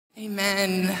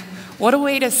Amen. What a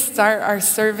way to start our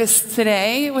service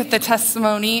today with the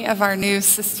testimony of our new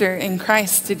sister in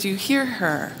Christ. Did you hear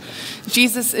her?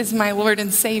 Jesus is my Lord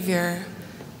and Savior,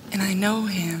 and I know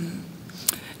him.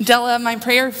 Della, my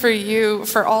prayer for you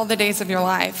for all the days of your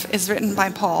life is written by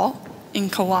Paul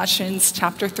in Colossians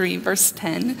chapter 3, verse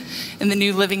 10. In the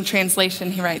New Living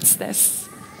Translation, he writes this: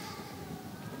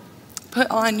 "Put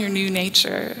on your new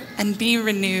nature and be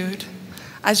renewed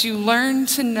as you learn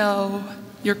to know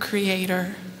your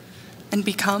Creator and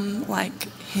become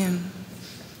like him."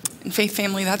 And Faith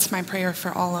Family, that's my prayer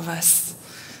for all of us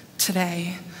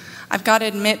today. I've got to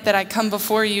admit that I come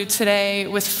before you today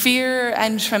with fear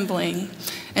and trembling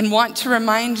and want to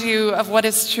remind you of what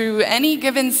is true any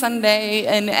given Sunday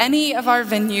in any of our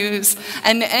venues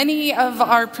and any of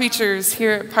our preachers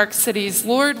here at Park Cities.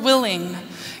 Lord willing,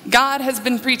 God has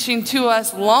been preaching to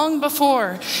us long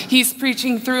before he's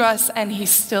preaching through us, and he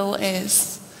still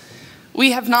is.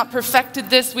 We have not perfected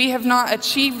this. We have not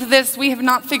achieved this. We have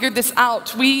not figured this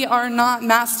out. We are not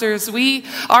masters. We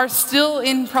are still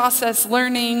in process,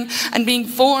 learning and being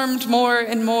formed more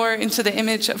and more into the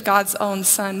image of God's own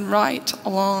Son, right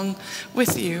along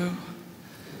with you.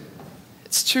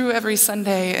 It's true every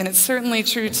Sunday, and it's certainly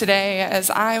true today as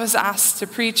I was asked to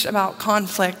preach about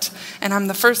conflict, and I'm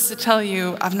the first to tell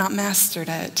you I've not mastered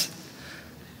it.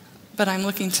 But I'm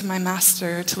looking to my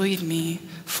master to lead me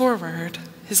forward.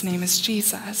 His name is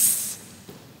Jesus.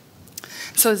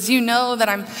 So as you know that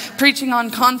I'm preaching on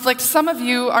conflict, some of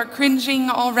you are cringing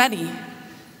already,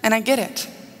 and I get it.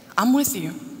 I'm with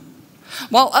you.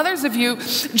 While others of you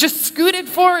just scooted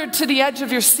forward to the edge of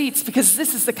your seats because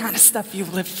this is the kind of stuff you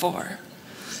live for,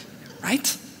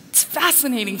 right? It's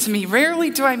fascinating to me.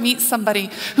 Rarely do I meet somebody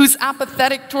who's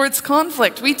apathetic towards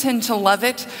conflict. We tend to love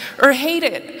it or hate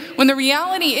it, when the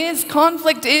reality is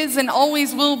conflict is and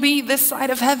always will be this side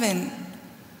of heaven.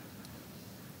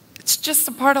 It's just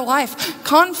a part of life.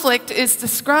 Conflict is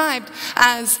described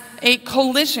as a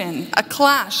collision, a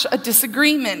clash, a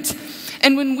disagreement.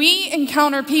 And when we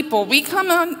encounter people, we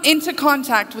come into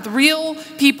contact with real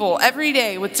people every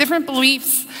day with different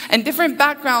beliefs and different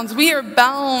backgrounds. We are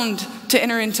bound to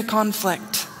enter into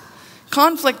conflict.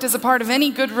 Conflict is a part of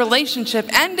any good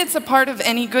relationship, and it's a part of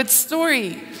any good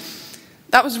story.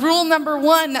 That was rule number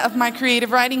 1 of my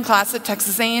creative writing class at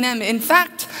Texas A&M. In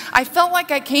fact, I felt like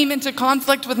I came into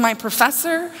conflict with my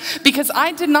professor because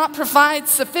I did not provide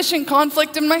sufficient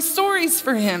conflict in my stories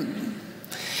for him.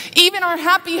 Even our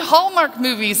happy Hallmark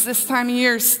movies this time of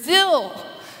year still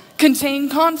contain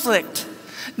conflict.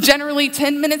 Generally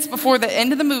 10 minutes before the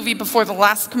end of the movie, before the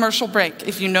last commercial break.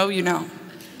 If you know, you know.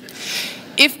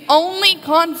 If only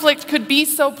conflict could be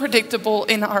so predictable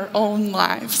in our own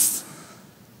lives.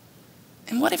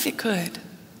 And what if it could?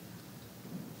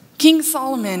 King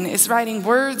Solomon is writing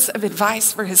words of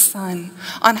advice for his son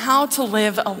on how to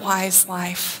live a wise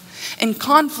life. And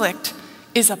conflict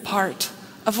is a part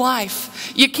of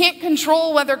life. You can't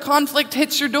control whether conflict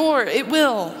hits your door. It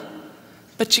will.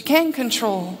 But you can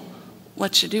control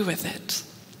what you do with it.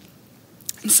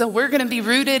 And so we're going to be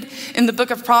rooted in the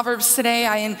book of Proverbs today.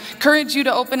 I encourage you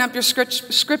to open up your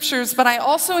scriptures, but I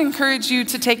also encourage you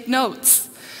to take notes,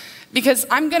 because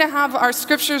I'm going to have our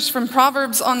scriptures from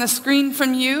Proverbs on the screen for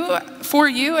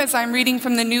you as I'm reading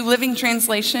from the New Living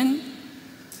Translation.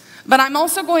 But I'm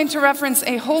also going to reference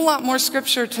a whole lot more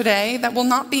scripture today that will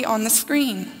not be on the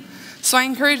screen. So I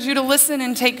encourage you to listen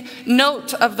and take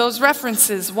note of those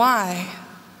references. Why?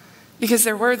 Because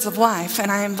they're words of life, and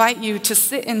I invite you to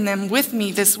sit in them with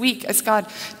me this week as God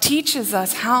teaches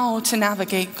us how to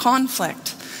navigate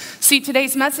conflict. See,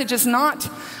 today's message is not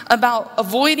about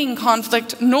avoiding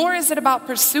conflict, nor is it about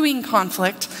pursuing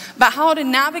conflict, but how to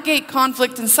navigate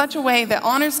conflict in such a way that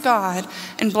honors God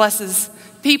and blesses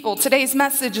people. Today's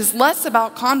message is less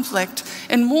about conflict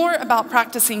and more about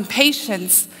practicing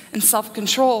patience and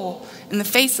self-control in the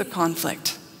face of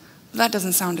conflict. That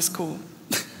doesn't sound as cool.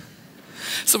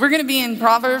 So we're going to be in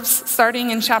Proverbs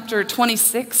starting in chapter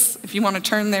 26, if you want to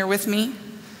turn there with me.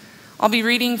 I'll be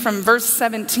reading from verse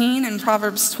 17 in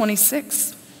Proverbs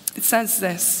 26. It says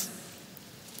this: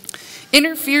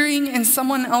 "Interfering in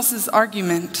someone else's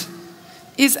argument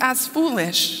is as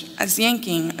foolish as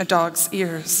yanking a dog's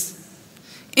ears."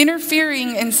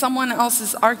 Interfering in someone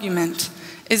else's argument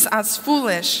is as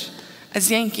foolish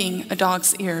as yanking a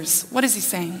dog's ears. What is he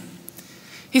saying?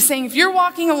 He's saying if you're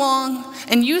walking along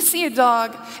and you see a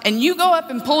dog and you go up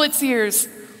and pull its ears,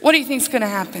 what do you think is going to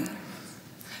happen?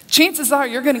 Chances are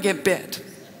you're going to get bit.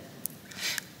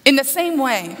 In the same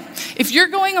way, if you're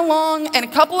going along and a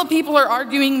couple of people are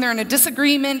arguing, they're in a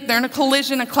disagreement, they're in a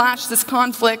collision, a clash, this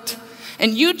conflict,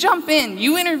 and you jump in,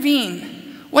 you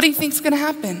intervene, what do you think is going to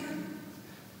happen?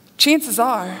 chances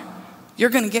are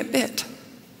you're going to get bit.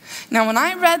 Now, when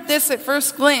I read this at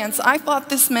first glance, I thought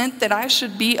this meant that I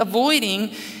should be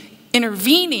avoiding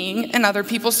intervening in other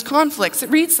people's conflicts. It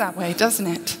reads that way, doesn't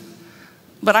it?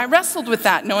 But I wrestled with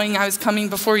that, knowing I was coming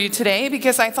before you today,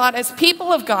 because I thought, as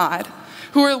people of God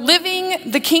who are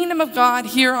living the kingdom of God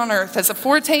here on earth as a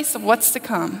foretaste of what's to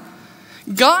come,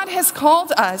 God has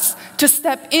called us to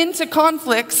step into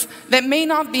conflicts that may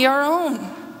not be our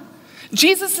own.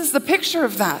 Jesus is the picture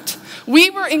of that. We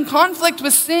were in conflict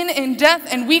with sin and death,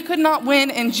 and we could not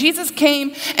win, and Jesus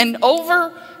came and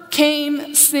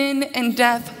overcame sin and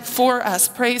death for us.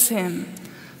 Praise him.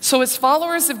 So as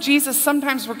followers of Jesus,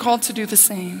 sometimes we're called to do the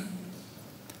same.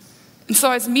 And so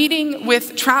I was meeting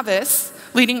with Travis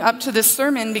leading up to this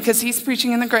sermon, because he's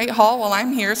preaching in the Great Hall while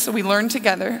I'm here, so we learn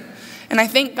together. And I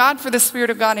thank God for the Spirit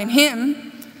of God in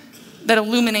him that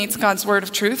illuminates God's word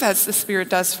of truth, as the Spirit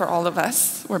does for all of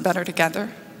us. We're better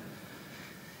together.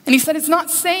 And he said, it's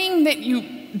not saying that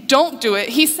you don't do it.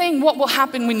 He's saying what will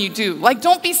happen when you do. Like,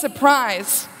 don't be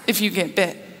surprised if you get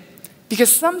bit,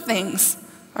 because some things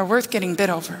are worth getting bit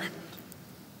over.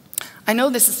 I know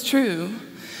this is true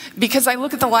because I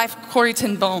look at the life of Corrie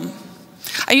ten Boom.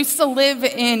 I used to live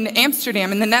in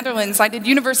Amsterdam in the Netherlands. I did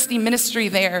university ministry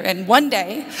there, and one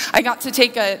day I got to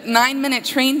take a 9-minute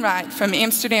train ride from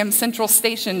Amsterdam Central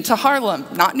Station to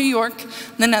Haarlem, not New York,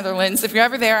 the Netherlands. If you're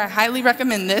ever there, I highly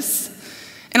recommend this.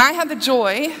 And I had the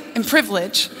joy and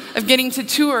privilege of getting to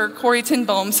tour Corrie ten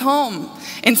Boom's home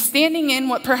and standing in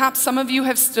what perhaps some of you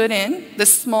have stood in,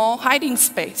 this small hiding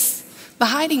space, the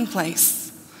hiding place.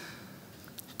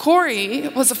 Corrie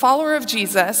was a follower of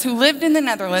Jesus who lived in the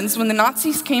Netherlands when the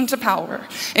Nazis came to power,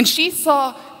 and she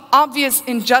saw obvious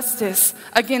injustice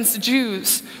against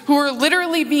Jews who were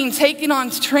literally being taken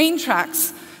on train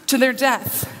tracks to their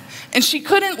death. And she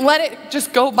couldn't let it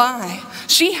just go by.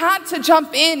 She had to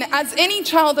jump in, as any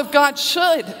child of God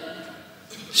should.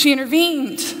 She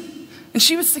intervened, and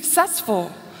she was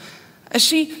successful, as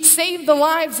she saved the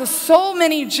lives of so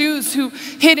many Jews who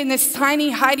hid in this tiny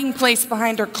hiding place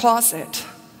behind her closet.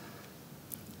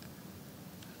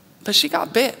 But she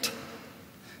got bit.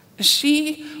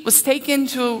 She was taken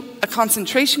to a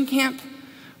concentration camp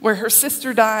where her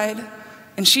sister died,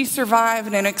 and she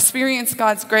survived and experienced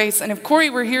God's grace. And if Corrie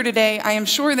were here today, I am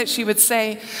sure that she would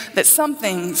say that some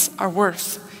things are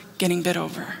worth getting bit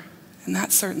over. And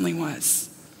that certainly was.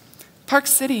 Park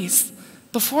Cities,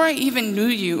 before I even knew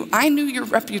you, I knew your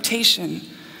reputation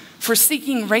for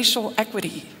seeking racial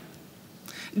equity.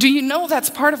 Do you know that's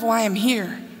part of why I'm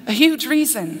here? A huge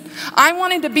reason. I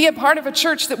wanted to be a part of a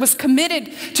church that was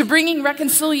committed to bringing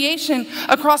reconciliation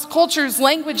across cultures,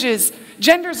 languages,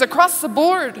 genders, across the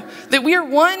board, that we are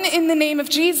one in the name of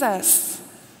Jesus.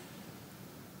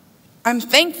 I'm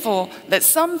thankful that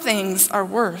some things are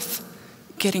worth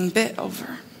getting bit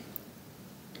over.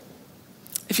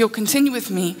 If you'll continue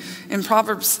with me in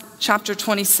Proverbs chapter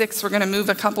 26, we're going to move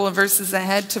a couple of verses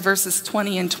ahead to verses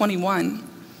 20 and 21.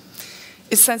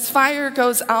 It says, fire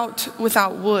goes out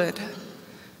without wood,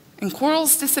 and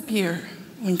quarrels disappear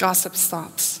when gossip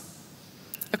stops.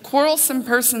 A quarrelsome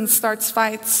person starts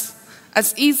fights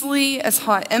as easily as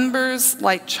hot embers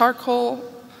light charcoal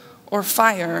or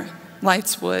fire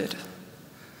lights wood.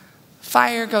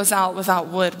 Fire goes out without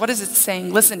wood. What is it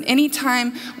saying? Listen,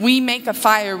 anytime we make a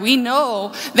fire, we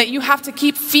know that you have to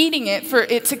keep feeding it for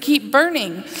it to keep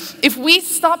burning. If we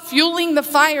stop fueling the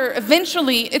fire,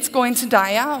 eventually it's going to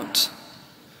die out.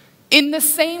 In the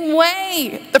same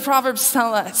way, the Proverbs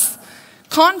tell us,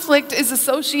 conflict is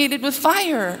associated with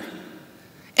fire.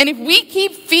 And if we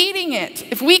keep feeding it,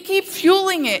 if we keep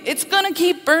fueling it, it's going to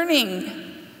keep burning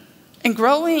and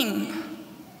growing.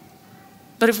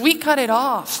 But if we cut it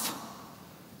off,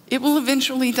 it will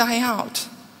eventually die out.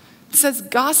 It says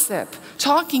gossip,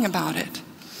 talking about it.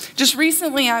 Just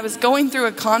recently, I was going through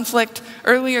a conflict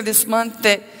earlier this month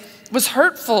that was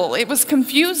hurtful. It was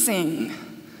confusing.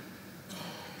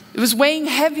 It was weighing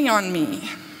heavy on me.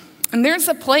 And there's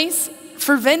a place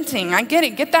for venting. I get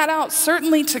it. Get that out,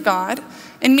 certainly to God.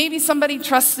 And maybe somebody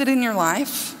trusted in your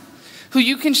life who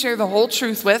you can share the whole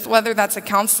truth with, whether that's a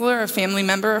counselor, a family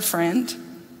member, a friend.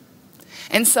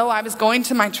 And so I was going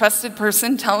to my trusted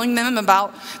person, telling them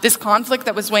about this conflict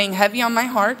that was weighing heavy on my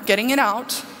heart, getting it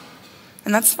out.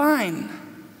 And that's fine.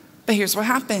 But here's what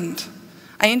happened.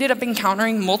 I ended up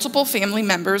encountering multiple family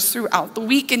members throughout the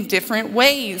week in different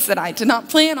ways that I did not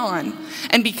plan on.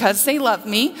 And because they loved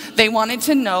me, they wanted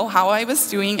to know how I was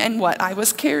doing and what I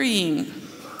was carrying.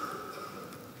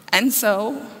 And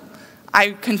so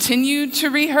I continued to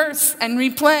rehearse and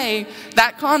replay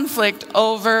that conflict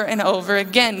over and over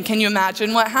again. Can you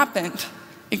imagine what happened?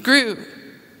 It grew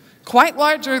quite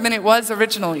larger than it was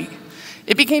originally.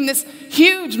 It became this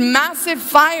huge, massive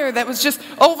fire that was just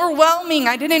overwhelming.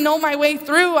 I didn't know my way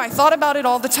through. I thought about it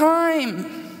all the time.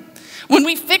 When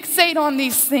we fixate on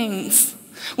these things,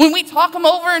 when we talk them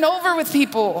over and over with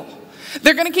people,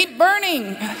 they're going to keep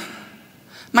burning.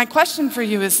 My question for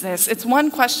you is this. It's one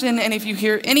question, and if you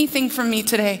hear anything from me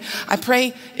today, I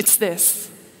pray it's this.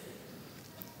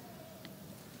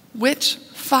 Which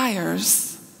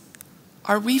fires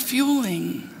are we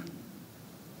fueling?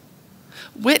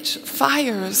 Which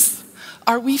fires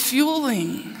are we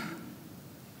fueling?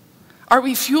 Are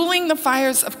we fueling the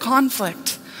fires of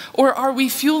conflict, or are we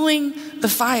fueling the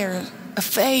fire of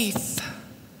faith?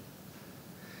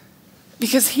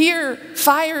 Because here,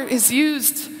 fire is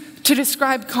used to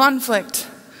describe conflict.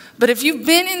 But if you've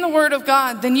been in the Word of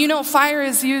God, then you know fire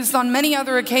is used on many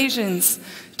other occasions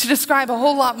to describe a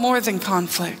whole lot more than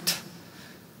conflict.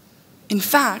 In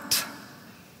fact,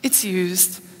 it's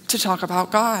used to talk about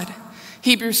God.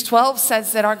 Hebrews 12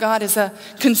 says that our God is a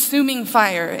consuming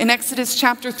fire. In Exodus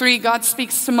chapter 3, God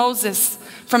speaks to Moses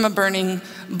from a burning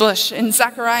bush. In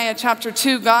Zechariah chapter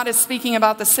 2, God is speaking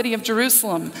about the city of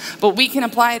Jerusalem, but we can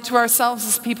apply it to ourselves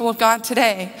as people of God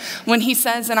today when he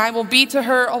says, "And I will be to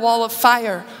her a wall of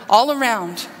fire all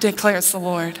around, declares the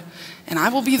Lord, and I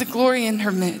will be the glory in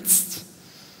her midst."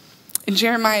 In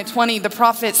Jeremiah 20, the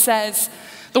prophet says,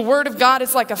 "The word of God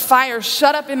is like a fire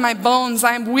shut up in my bones.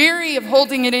 I am weary of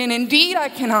holding it in. Indeed, I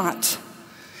cannot."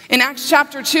 In Acts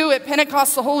chapter 2, at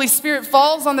Pentecost, the Holy Spirit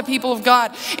falls on the people of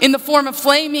God in the form of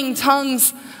flaming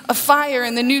tongues of fire.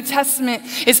 And the New Testament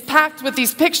is packed with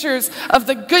these pictures of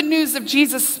the good news of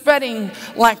Jesus spreading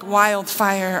like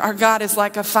wildfire. Our God is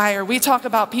like a fire. We talk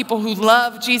about people who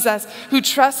love Jesus, who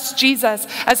trust Jesus,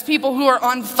 as people who are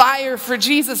on fire for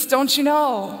Jesus, don't you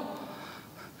know?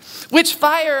 Which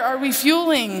fire are we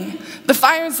fueling? The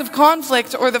fires of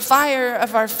conflict or the fire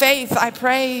of our faith? I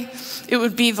pray it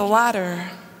would be the latter.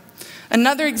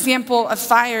 Another example of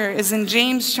fire is in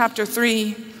James chapter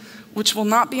 3, which will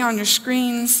not be on your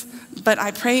screens, but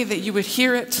I pray that you would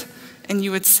hear it and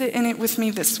you would sit in it with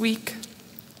me this week.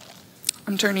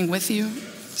 I'm turning with you,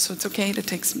 so it's okay to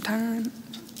take some time.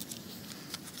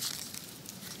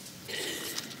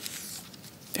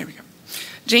 There we go.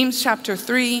 James chapter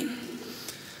 3.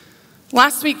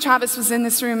 Last week, Travis was in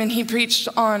this room and he preached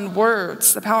on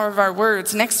words, the power of our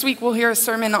words. Next week, we'll hear a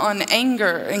sermon on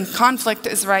anger, and conflict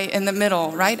is right in the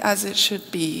middle, right as it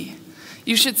should be.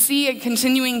 You should see a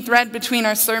continuing thread between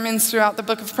our sermons throughout the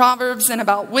book of Proverbs and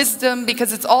about wisdom,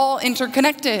 because it's all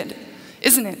interconnected,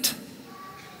 isn't it?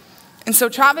 And so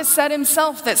Travis said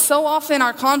himself that so often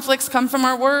our conflicts come from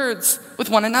our words with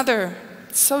one another.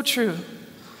 It's so true.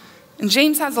 And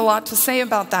James has a lot to say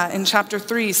about that in chapter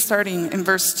 3, starting in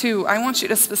verse 2. I want you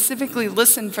to specifically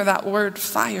listen for that word,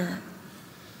 fire.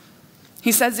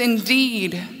 He says,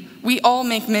 "Indeed, we all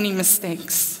make many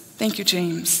mistakes." Thank you,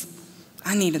 James.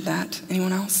 I needed that.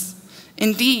 Anyone else?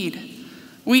 "Indeed,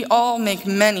 we all make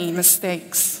many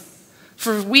mistakes.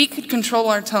 For if we could control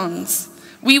our tongues,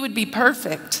 we would be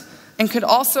perfect and could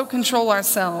also control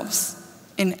ourselves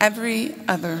in every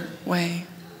other way.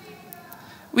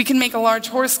 We can make a large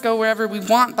horse go wherever we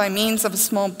want by means of a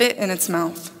small bit in its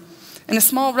mouth. And a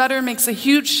small rudder makes a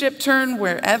huge ship turn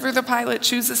wherever the pilot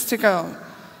chooses to go,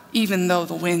 even though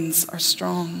the winds are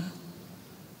strong.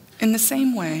 In the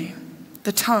same way,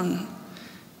 the tongue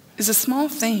is a small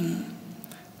thing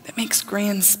that makes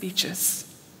grand speeches.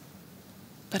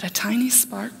 But a tiny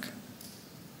spark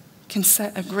can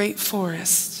set a great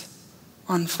forest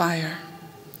on fire.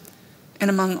 And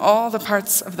among all the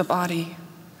parts of the body,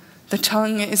 the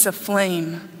tongue is a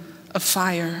flame of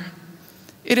fire.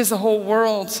 It is a whole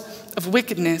world of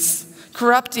wickedness,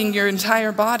 corrupting your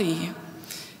entire body.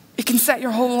 It can set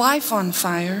your whole life on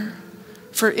fire,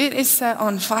 for it is set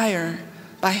on fire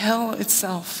by hell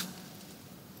itself.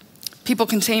 People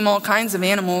can tame all kinds of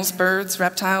animals, birds,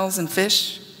 reptiles, and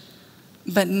fish,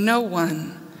 but no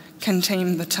one can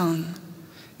tame the tongue.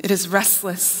 It is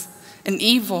restless and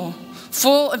evil,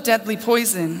 full of deadly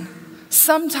poison.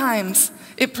 Sometimes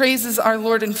it praises our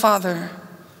Lord and Father,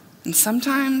 and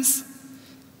sometimes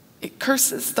it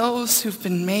curses those who've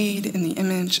been made in the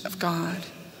image of God.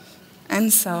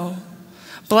 And so,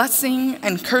 blessing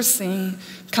and cursing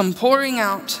come pouring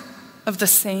out of the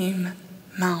same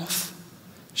mouth.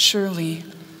 Surely,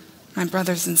 my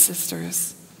brothers and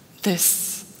sisters,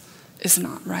 this is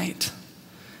not right.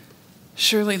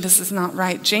 Surely this is not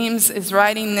right. James is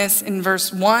writing this in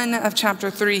verse 1 of chapter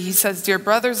 3. He says, "Dear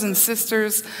brothers and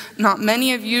sisters, not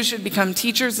many of you should become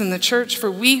teachers in the church,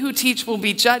 for we who teach will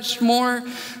be judged more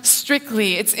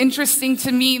strictly." It's interesting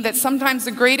to me that sometimes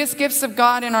the greatest gifts of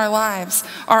God in our lives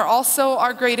are also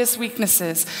our greatest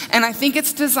weaknesses. And I think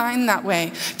it's designed that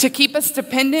way, to keep us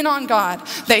dependent on God,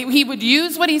 that he would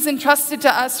use what he's entrusted to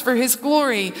us for his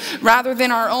glory rather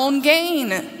than our own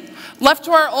gain. Left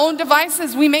to our own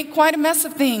devices, we make quite a mess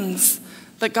of things,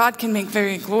 but God can make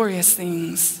very glorious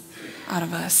things out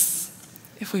of us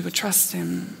if we would trust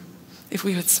him, if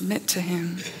we would submit to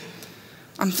him.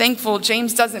 I'm thankful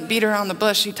James doesn't beat around the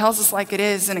bush. He tells us like it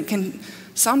is, and it can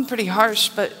sound pretty harsh,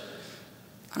 but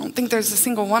I don't think there's a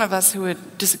single one of us who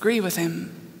would disagree with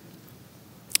him.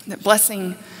 That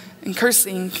blessing and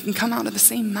cursing can come out of the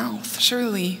same mouth.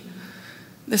 Surely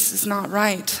this is not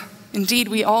right. Indeed,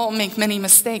 we all make many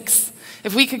mistakes.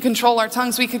 If we could control our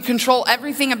tongues, we could control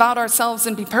everything about ourselves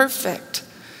and be perfect.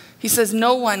 He says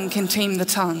no one can tame the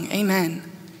tongue. Amen.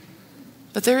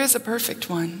 But there is a perfect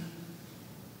one,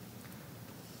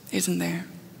 isn't there?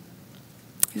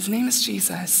 His name is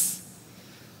Jesus.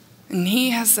 And he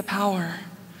has the power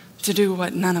to do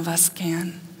what none of us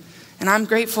can. And I'm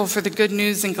grateful for the good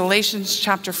news in Galatians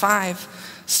chapter 5,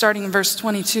 starting in verse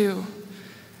 22.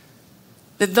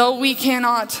 That though we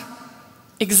cannot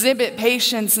exhibit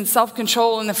patience and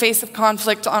self-control in the face of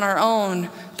conflict on our own,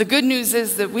 the good news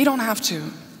is that we don't have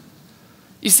to.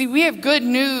 You see, we have good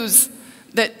news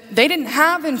that they didn't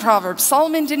have in Proverbs.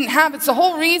 Solomon didn't have. It's the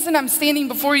whole reason I'm standing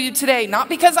before you today. Not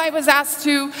because I was asked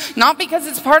to, not because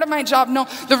it's part of my job. No,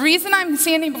 the reason I'm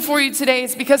standing before you today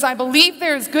is because I believe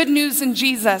there is good news in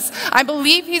Jesus. I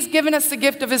believe he's given us the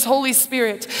gift of his Holy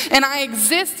Spirit, and I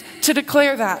exist to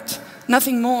declare that.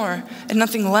 Nothing more and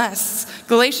nothing less.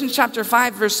 Galatians chapter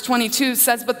 5 verse 22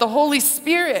 says, "But the Holy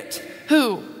Spirit,"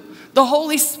 who? The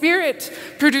Holy Spirit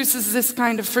produces this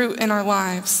kind of fruit in our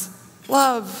lives.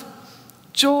 Love,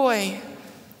 joy,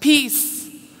 peace,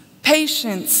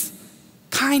 patience,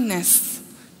 kindness,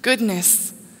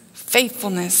 goodness,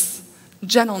 faithfulness,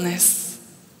 gentleness.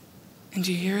 And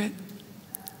do you hear it?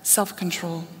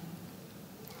 Self-control.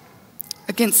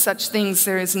 Against such things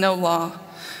there is no law.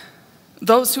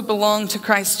 Those who belong to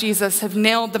Christ Jesus have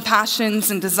nailed the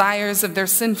passions and desires of their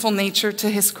sinful nature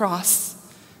to his cross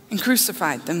and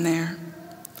crucified them there.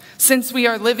 Since we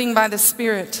are living by the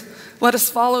Spirit, let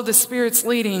us follow the Spirit's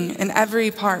leading in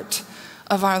every part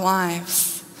of our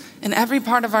lives. In every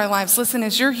part of our lives. Listen,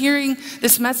 as you're hearing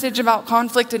this message about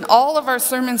conflict in all of our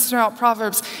sermons throughout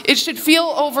Proverbs, it should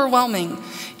feel overwhelming.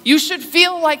 You should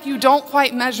feel like you don't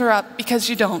quite measure up, because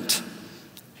you don't.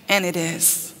 And it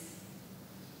is.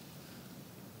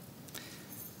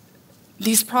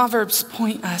 These Proverbs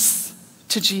point us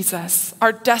to Jesus,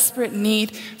 our desperate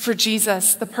need for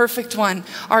Jesus, the perfect one,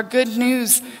 our good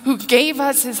news, who gave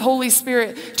us his Holy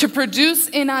Spirit to produce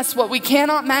in us what we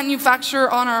cannot manufacture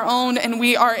on our own, and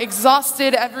we are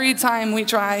exhausted every time we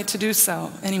try to do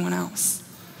so. Anyone else?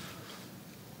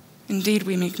 Indeed,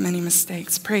 we make many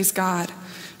mistakes. Praise God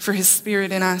for his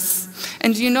Spirit in us.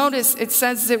 And do you notice it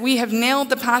says that we have nailed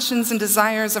the passions and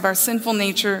desires of our sinful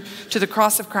nature to the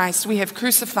cross of Christ. We have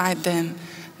crucified them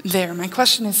there. My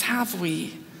question is, have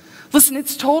we? Listen,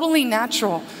 it's totally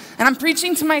natural. And I'm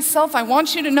preaching to myself. I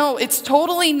want you to know it's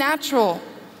totally natural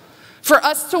for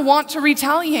us to want to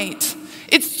retaliate.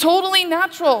 It's totally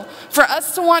natural for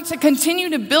us to want to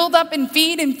continue to build up and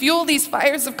feed and fuel these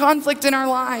fires of conflict in our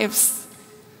lives.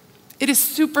 It is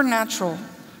supernatural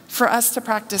for us to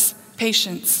practice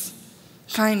patience,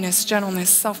 kindness, gentleness,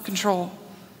 self-control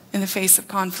in the face of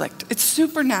conflict. It's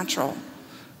supernatural.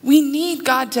 We need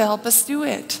God to help us do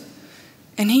it.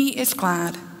 And he is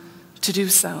glad to do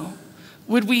so.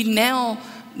 Would we nail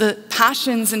the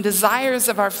passions and desires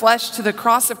of our flesh to the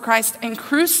cross of Christ and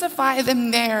crucify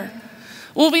them there?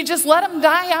 Will we just let them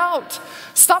die out?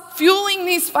 Stop fueling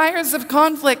these fires of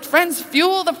conflict. Friends,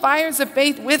 fuel the fires of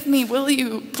faith with me, will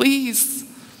you? Please.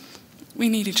 We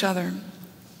need each other.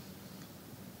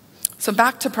 So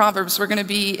back to Proverbs. We're going to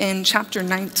be in chapter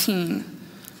 19.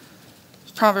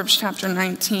 Proverbs chapter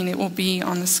 19. It will be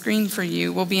on the screen for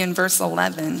you. We'll be in verse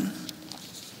 11.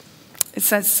 It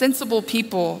says, "Sensible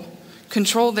people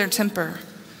control their temper.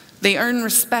 They earn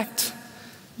respect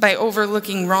by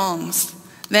overlooking wrongs."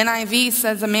 The NIV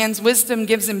says, "A man's wisdom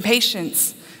gives him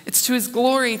patience. It's to his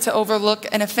glory to overlook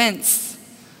an offense."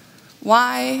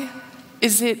 Why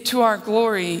is it to our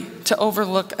glory to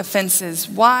overlook offenses?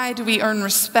 Why do we earn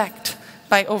respect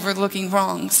by overlooking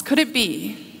wrongs? Could it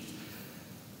be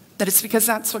that it's because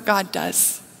that's what God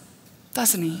does,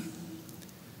 doesn't he?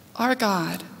 Our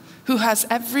God, who has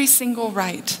every single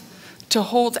right to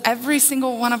hold every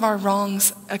single one of our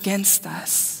wrongs against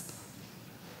us.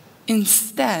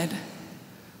 Instead,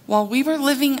 while we were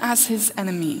living as his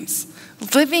enemies,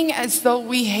 living as though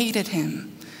we hated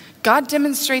him, God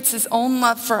demonstrates his own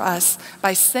love for us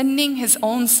by sending his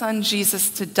own son, Jesus,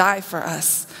 to die for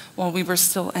us while we were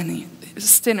still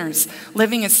sinners,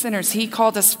 living as sinners. He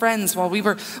called us friends while we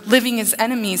were living as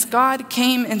enemies. God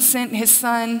came and sent his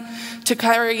son to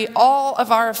carry all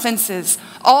of our offenses,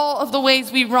 all of the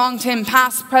ways we wronged him,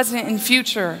 past, present, and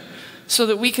future, so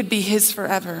that we could be his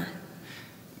forever.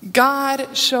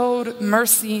 God showed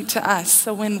mercy to us.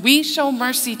 So when we show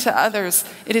mercy to others,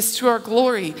 it is to our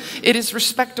glory. It is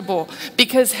respectable,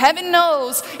 because heaven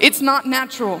knows it's not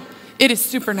natural. It is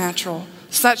supernatural.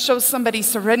 So that shows somebody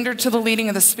surrendered to the leading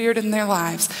of the Spirit in their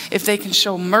lives if they can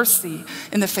show mercy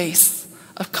in the face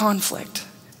of conflict.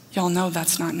 Y'all know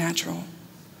that's not natural.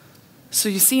 So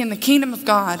you see, in the kingdom of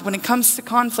God, when it comes to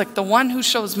conflict, the one who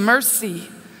shows mercy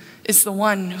is the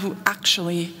one who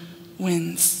actually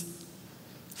wins.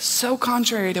 So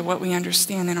contrary to what we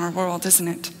understand in our world, isn't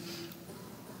it?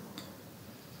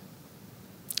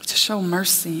 To show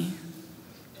mercy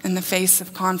in the face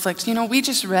of conflict. You know, we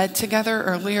just read together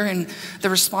earlier in the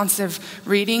responsive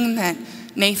reading that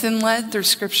Nathan led through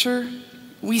Scripture.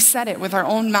 We said it with our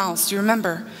own mouths. Do you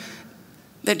remember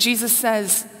that Jesus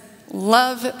says,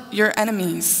 love your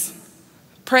enemies.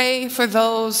 Pray for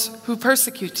those who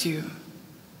persecute you.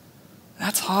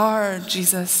 That's hard,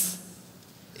 Jesus.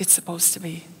 It's supposed to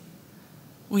be.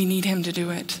 We need him to do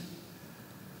it.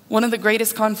 One of the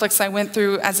greatest conflicts I went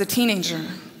through as a teenager,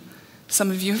 some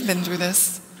of you have been through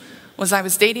this, was I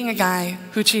was dating a guy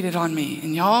who cheated on me.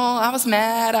 And y'all, I was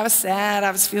mad, I was sad,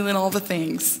 I was feeling all the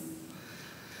things.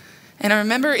 And I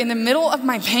remember in the middle of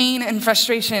my pain and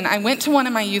frustration, I went to one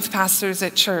of my youth pastors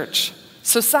at church.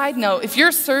 So side note, if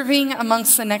you're serving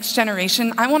amongst the next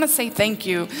generation, I want to say thank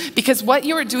you, because what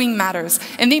you are doing matters.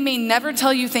 And they may never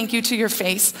tell you thank you to your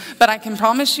face, but I can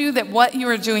promise you that what you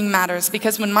are doing matters.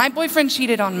 Because when my boyfriend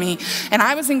cheated on me and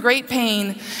I was in great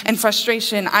pain and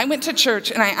frustration, I went to church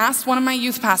and I asked one of my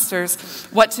youth pastors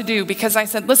what to do, because I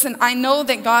said, listen, I know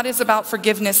that God is about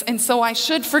forgiveness, and so I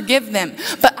should forgive them,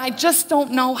 but I just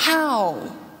don't know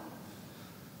how.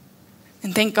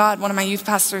 And thank God, one of my youth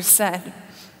pastors said,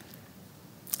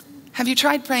 have you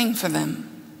tried praying for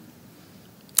them?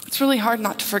 It's really hard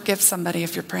not to forgive somebody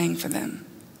if you're praying for them.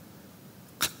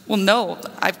 Well, no,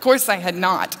 of course I had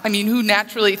not. I mean, who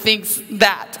naturally thinks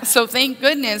that? So thank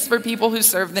goodness for people who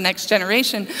serve the next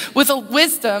generation with a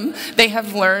wisdom they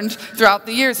have learned throughout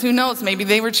the years. Who knows, maybe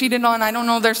they were cheated on, I don't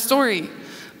know their story.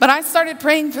 But I started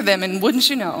praying for them, and wouldn't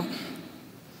you know,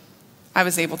 I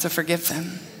was able to forgive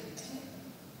them.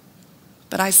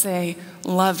 But I say,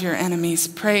 love your enemies.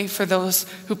 Pray for those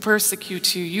who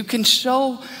persecute you. You can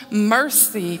show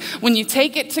mercy when you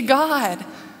take it to God.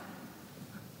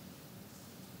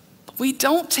 But we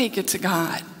don't take it to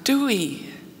God, do we?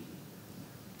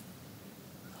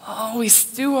 Oh, we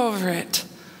stew over it.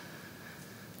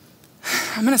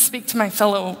 I'm going to speak to my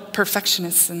fellow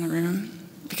perfectionists in the room,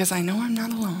 because I know I'm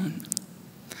not alone.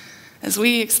 As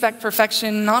we expect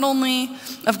perfection not only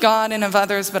of God and of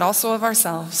others, but also of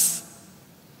ourselves.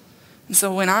 And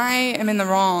so when I am in the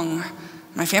wrong,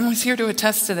 my family's here to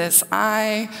attest to this,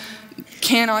 I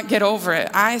cannot get over it.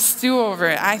 I stew over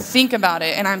it. I think about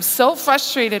it. And I'm so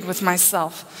frustrated with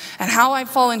myself and how I've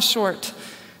fallen short.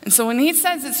 And so when he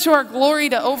says it's to our glory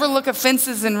to overlook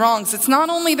offenses and wrongs, it's not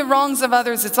only the wrongs of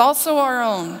others, it's also our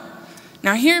own.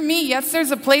 Now hear me, yes,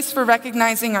 there's a place for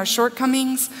recognizing our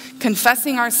shortcomings,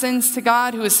 confessing our sins to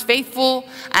God, who is faithful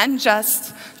and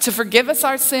just to forgive us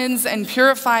our sins and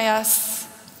purify us.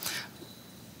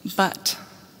 But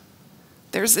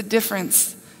there's a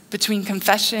difference between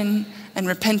confession and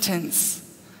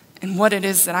repentance and what it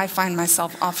is that I find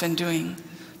myself often doing,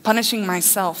 punishing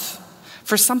myself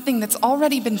for something that's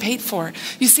already been paid for.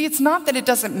 You see, it's not that it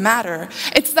doesn't matter.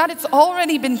 It's that it's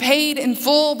already been paid in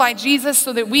full by Jesus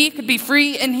so that we could be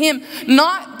free in him,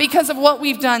 not because of what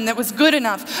we've done that was good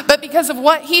enough, but because of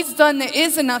what he's done that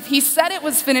is enough. He said it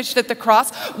was finished at the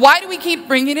cross. Why do we keep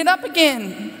bringing it up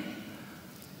again?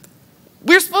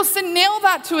 We're supposed to nail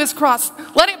that to his cross.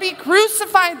 Let it be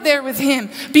crucified there with him.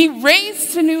 Be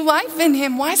raised to new life in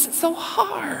him. Why is it so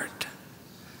hard?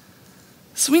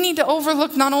 So we need to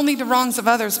overlook not only the wrongs of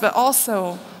others, but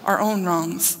also our own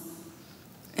wrongs.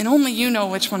 And only you know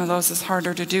which one of those is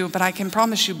harder to do, but I can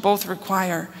promise you both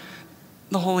require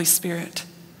the Holy Spirit.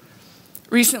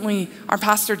 Recently, our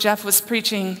pastor Jeff was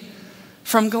preaching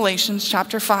from Galatians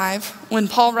chapter 5 when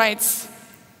Paul writes,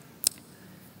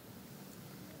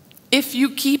 if you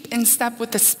keep in step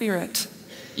with the Spirit,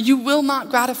 you will not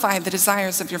gratify the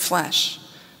desires of your flesh.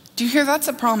 Do you hear? That's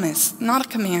a promise, not a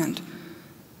command.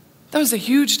 That was a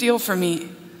huge deal for me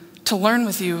to learn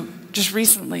with you just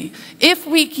recently. If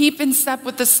we keep in step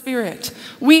with the Spirit,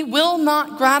 we will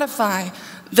not gratify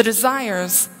the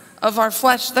desires of our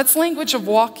flesh. That's language of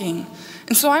walking.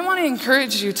 And so I want to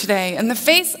encourage you today, in the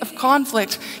face of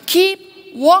conflict,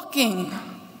 keep walking.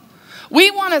 We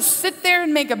want to sit there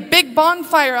and make a big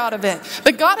bonfire out of it.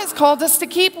 But God has called us to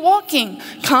keep walking.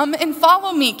 Come and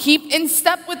follow me. Keep in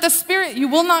step with the Spirit. You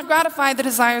will not gratify the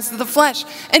desires of the flesh.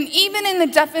 And even in the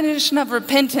definition of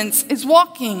repentance is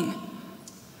walking.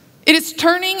 It is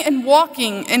turning and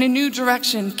walking in a new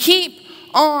direction. Keep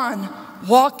on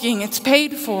walking. It's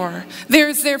paid for. There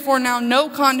is therefore now no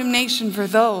condemnation for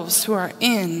those who are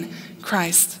in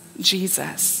Christ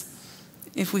Jesus.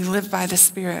 If we live by the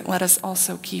Spirit, let us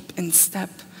also keep in step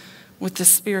with the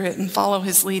Spirit and follow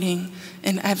his leading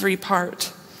in every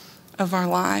part of our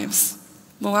lives.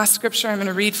 The last scripture I'm going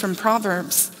to read from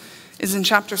Proverbs is in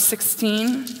chapter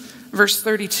 16, verse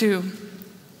 32.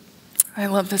 I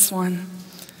love this one.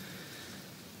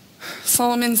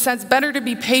 Solomon says, better to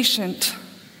be patient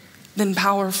than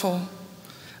powerful.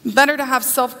 Better to have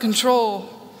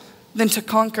self-control than to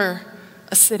conquer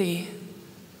a city.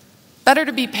 Better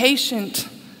to be patient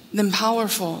than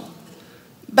powerful.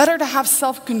 Better to have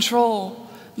self-control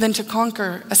than to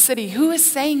conquer a city. Who is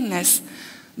saying this?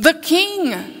 The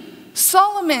king,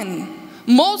 Solomon,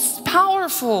 most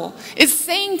powerful, is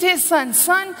saying to his son,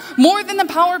 son, more than the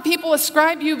power people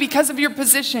ascribe you because of your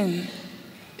position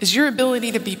is your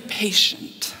ability to be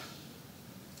patient.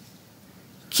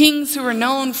 Kings who are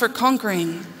known for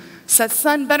conquering said,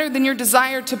 son, better than your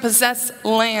desire to possess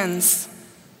lands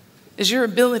is your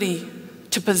ability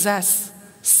to possess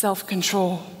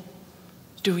self-control.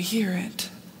 Do we hear it?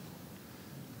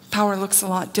 Power looks a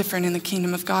lot different in the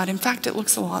kingdom of God. In fact, it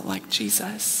looks a lot like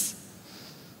Jesus.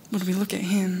 When we look at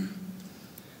him,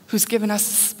 who's given us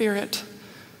the Spirit.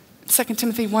 2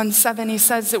 Timothy 1:7, he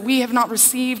says that we have not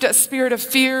received a spirit of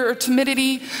fear or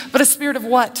timidity, but a spirit of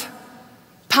what?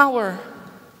 Power,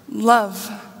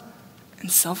 love,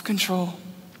 and self-control.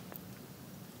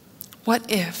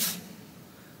 What if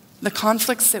the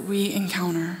conflicts that we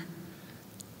encounter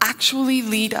actually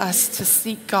lead us to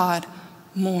seek God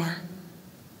more,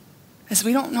 as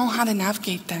we don't know how to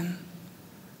navigate them?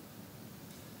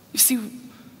 You see,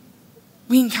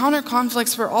 we encounter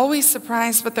conflicts, we're always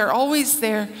surprised, but they're always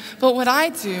there. But what I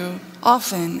do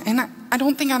often, and I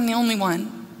don't think I'm the only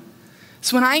one,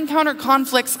 so when I encounter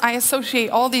conflicts, I associate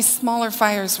all these smaller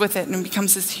fires with it, and it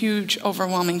becomes this huge,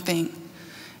 overwhelming thing.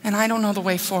 And I don't know the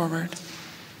way forward.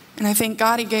 And I thank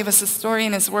God he gave us a story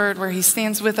in his word where he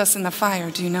stands with us in the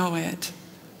fire. Do you know it?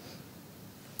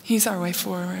 He's our way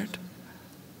forward.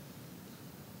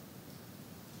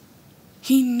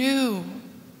 He knew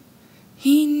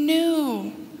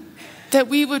that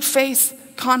we would face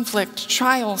conflict,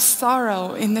 trial,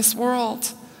 sorrow in this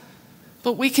world.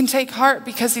 But we can take heart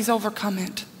because he's overcome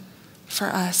it for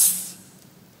us.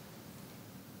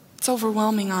 It's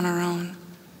overwhelming on our own.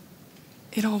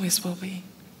 It always will be.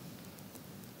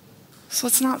 So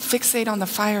let's not fixate on the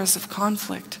fires of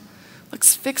conflict.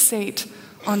 Let's fixate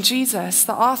on Jesus,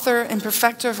 the author and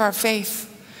perfecter of our faith,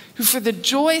 who for the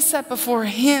joy set before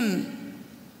him,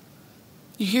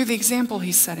 you hear the example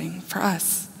he's setting for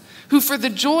us, who for the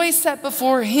joy set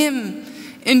before him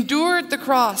endured the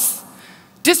cross,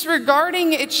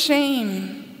 disregarding its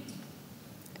shame,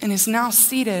 and is now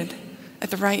seated at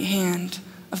the right hand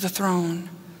of the throne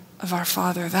of our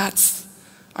Father. That's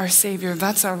our Savior,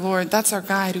 that's our Lord, that's our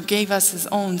guide, who gave us his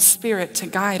own Spirit to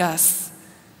guide us,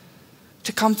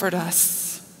 to comfort us,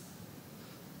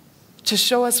 to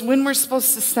show us when we're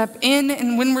supposed to step in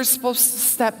and when we're supposed to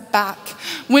step back,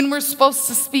 when we're supposed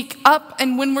to speak up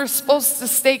and when we're supposed to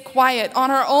stay quiet.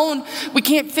 On our own, we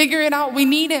can't figure it out. We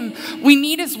need him. We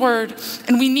need his word,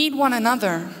 and we need one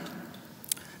another.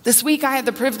 This week, I had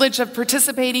the privilege of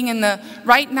participating in the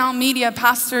Right Now Media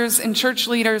Pastors and Church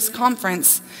Leaders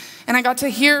Conference, and I got to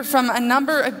hear from a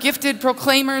number of gifted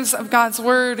proclaimers of God's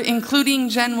word, including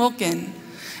Jen Wilkin.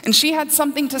 And she had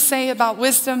something to say about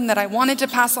wisdom that I wanted to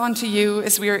pass on to you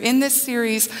as we are in this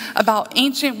series about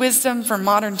ancient wisdom for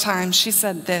modern times. She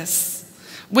said this: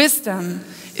 wisdom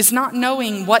is not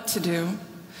knowing what to do.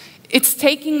 It's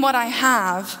taking what I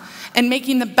have and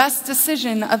making the best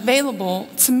decision available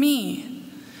to me.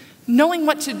 Knowing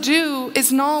what to do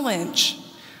is knowledge.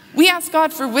 We ask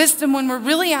God for wisdom when we're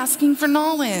really asking for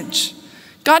knowledge.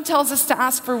 God tells us to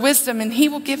ask for wisdom and he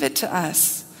will give it to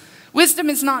us. Wisdom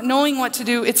is not knowing what to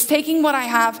do. It's taking what I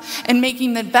have and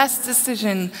making the best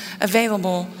decision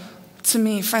available to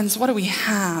me. Friends, what do we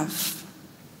have?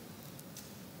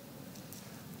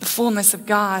 The fullness of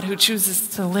God who chooses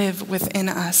to live within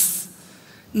us,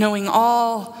 knowing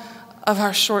all of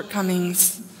our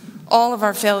shortcomings, all of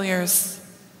our failures,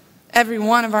 every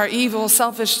one of our evil,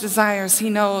 selfish desires he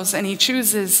knows, and he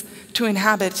chooses to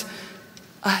inhabit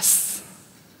us,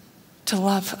 to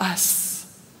love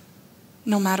us,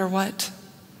 no matter what.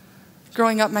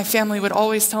 Growing up, my family would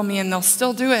always tell me, and they'll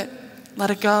still do it,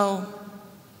 let it go.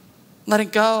 Let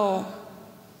it go.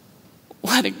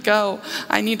 Let it go.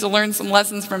 I need to learn some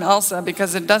lessons from Elsa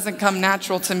because it doesn't come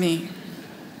natural to me.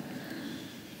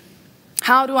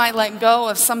 How do I let go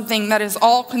of something that is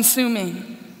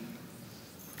all-consuming?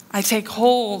 I take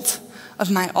hold of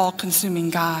my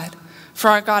all-consuming God. For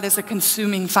our God is a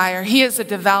consuming fire. He is a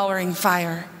devouring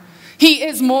fire. He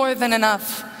is more than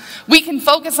enough. We can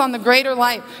focus on the greater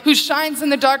light who shines in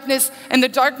the darkness, and the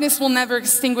darkness will never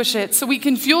extinguish it. So we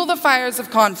can fuel the fires of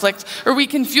conflict, or we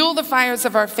can fuel the fires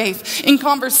of our faith in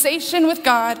conversation with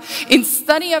God, in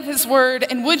study of his word,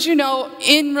 and would you know,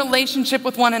 in relationship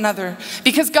with one another.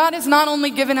 Because God has not only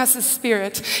given us his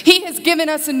spirit, he has given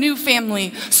us a new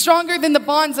family. Stronger than the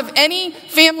bonds of any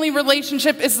family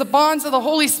relationship is the bonds of the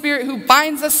Holy Spirit who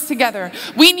binds us together.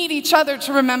 We need each other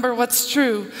to remember what's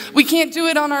true. We can't do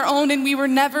it on our own, and we were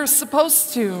never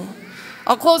supposed to.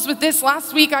 I'll close with this.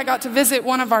 Last week I got to visit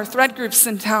one of our thread groups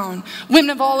in town, women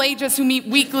of all ages who meet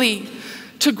weekly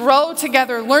to grow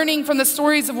together, learning from the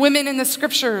stories of women in the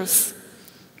scriptures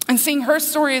and seeing her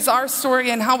story as our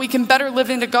story and how we can better live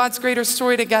into God's greater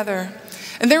story together.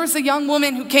 And there was a young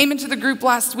woman who came into the group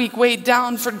last week weighed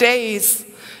down for days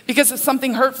because of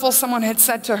something hurtful someone had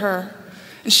said to her,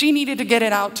 and she needed to get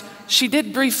it out. She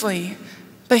did briefly,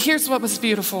 but here's what was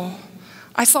beautiful.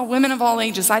 I saw women of all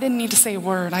ages. I didn't need to say a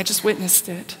word. I just witnessed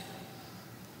it.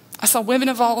 I saw women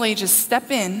of all ages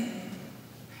step in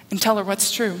and tell her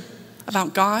what's true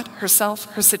about God,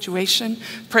 herself, her situation,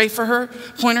 pray for her,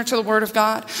 point her to the word of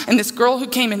God. And this girl who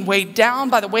came in weighed down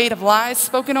by the weight of lies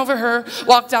spoken over her,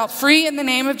 walked out free in the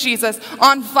name of Jesus,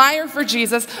 on fire for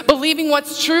Jesus, believing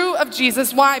what's true of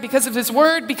Jesus. Why? Because of his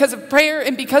word, because of prayer,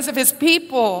 and because of his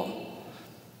people.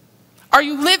 Are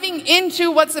you living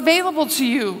into what's available to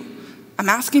you? I'm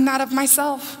asking that of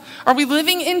myself. Are we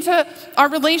living into our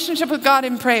relationship with God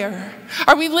in prayer?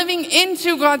 Are we living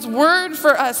into God's word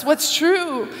for us, what's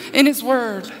true in his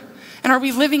word? And are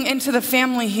we living into the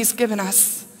family he's given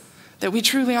us, that we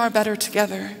truly are better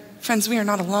together? Friends, we are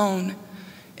not alone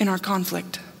in our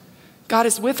conflict. God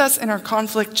is with us in our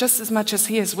conflict just as much as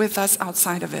he is with us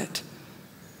outside of it.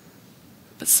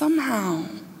 But somehow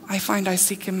I find I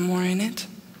seek him more in it,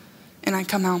 and I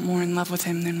come out more in love with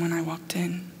him than when I walked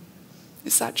in.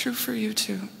 Is that true for you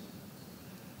too?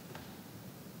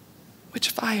 Which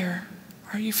fire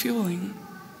are you fueling?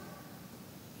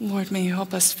 Lord, may you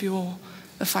help us fuel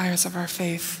the fires of our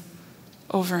faith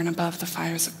over and above the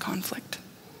fires of conflict.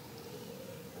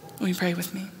 Will you pray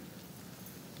with me?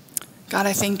 God,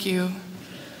 I thank you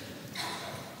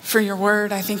for your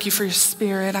word. I thank you for your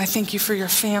spirit. I thank you for your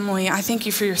family. I thank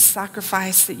you for your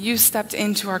sacrifice that you stepped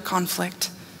into our conflict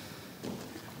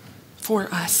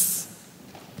for us.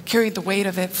 Carried the weight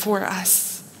of it for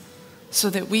us so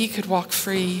that we could walk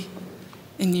free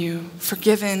in you,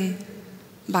 forgiven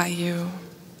by you.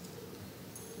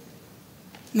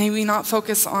 May we not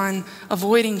focus on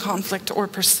avoiding conflict or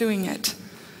pursuing it,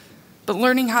 but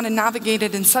learning how to navigate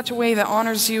it in such a way that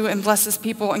honors you and blesses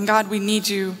people. And God, we need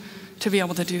you to be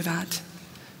able to do that.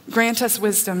 Grant us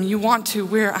wisdom. You want to,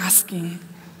 we're asking.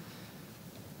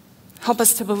 Help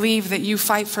us to believe that you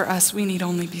fight for us. We need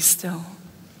only be still.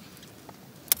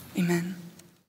 Amen.